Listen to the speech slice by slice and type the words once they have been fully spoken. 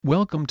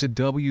Welcome to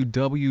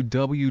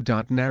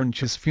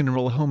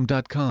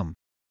www.naranchesfuneralhome.com.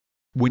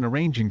 When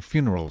arranging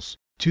funerals,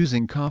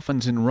 choosing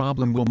coffins in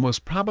Roblin will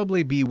most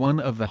probably be one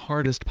of the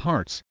hardest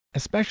parts,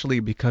 especially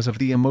because of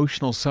the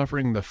emotional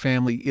suffering the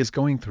family is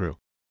going through.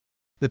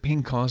 The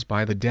pain caused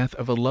by the death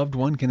of a loved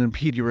one can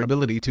impede your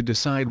ability to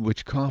decide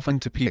which coffin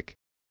to pick.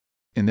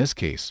 In this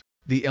case,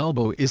 the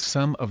elbow is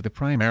some of the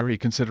primary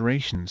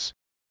considerations.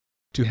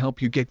 To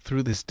help you get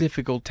through this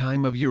difficult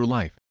time of your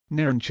life,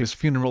 Naranches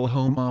Funeral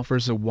Home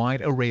offers a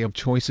wide array of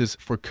choices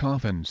for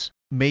coffins,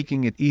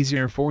 making it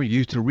easier for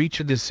you to reach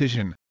a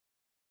decision.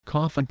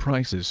 Coffin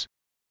prices.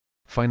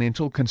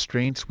 Financial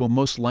constraints will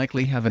most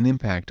likely have an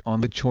impact on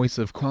the choice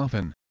of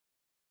coffin.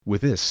 With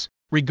this,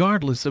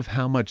 regardless of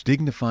how much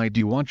dignified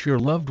you want your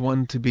loved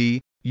one to be,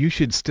 you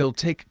should still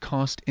take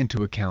cost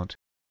into account.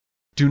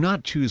 Do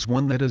not choose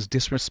one that is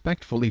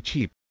disrespectfully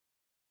cheap.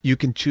 You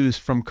can choose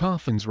from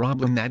coffins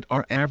Roblin that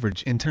are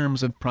average in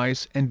terms of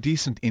price and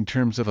decent in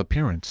terms of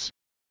appearance.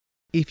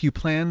 If you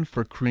plan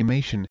for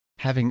cremation,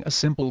 having a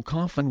simple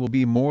coffin will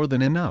be more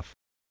than enough.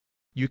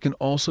 You can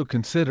also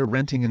consider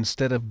renting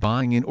instead of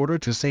buying in order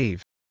to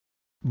save.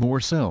 More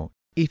so,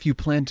 if you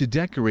plan to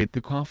decorate the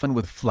coffin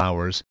with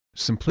flowers,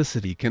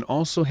 simplicity can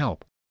also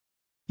help.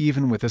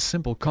 Even with a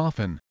simple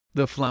coffin,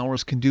 the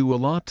flowers can do a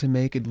lot to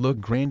make it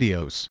look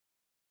grandiose.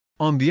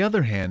 On the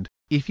other hand,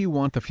 if you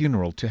want the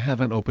funeral to have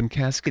an open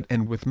casket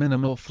and with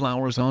minimal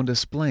flowers on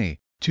display,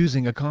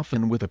 choosing a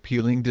coffin with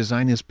appealing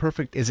design is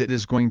perfect as it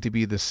is going to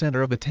be the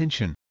center of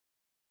attention.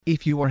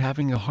 If you are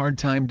having a hard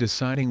time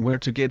deciding where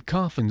to get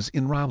coffins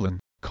in Roblin,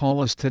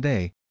 call us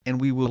today, and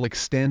we will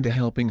extend a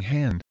helping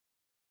hand.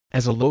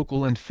 As a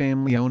local and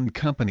family-owned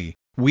company,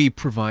 we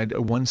provide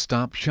a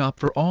one-stop shop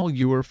for all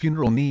your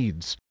funeral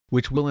needs,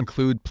 which will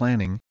include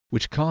planning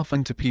which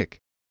coffin to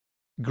pick.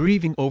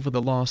 Grieving over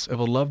the loss of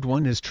a loved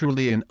one is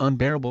truly an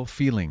unbearable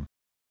feeling.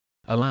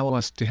 Allow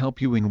us to help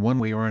you in one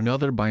way or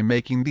another by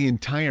making the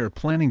entire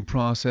planning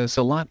process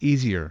a lot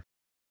easier.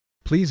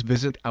 Please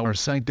visit our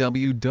site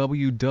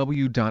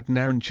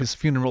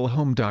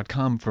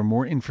www.naranchesfuneralhome.com for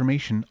more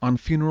information on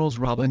funerals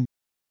Roblin.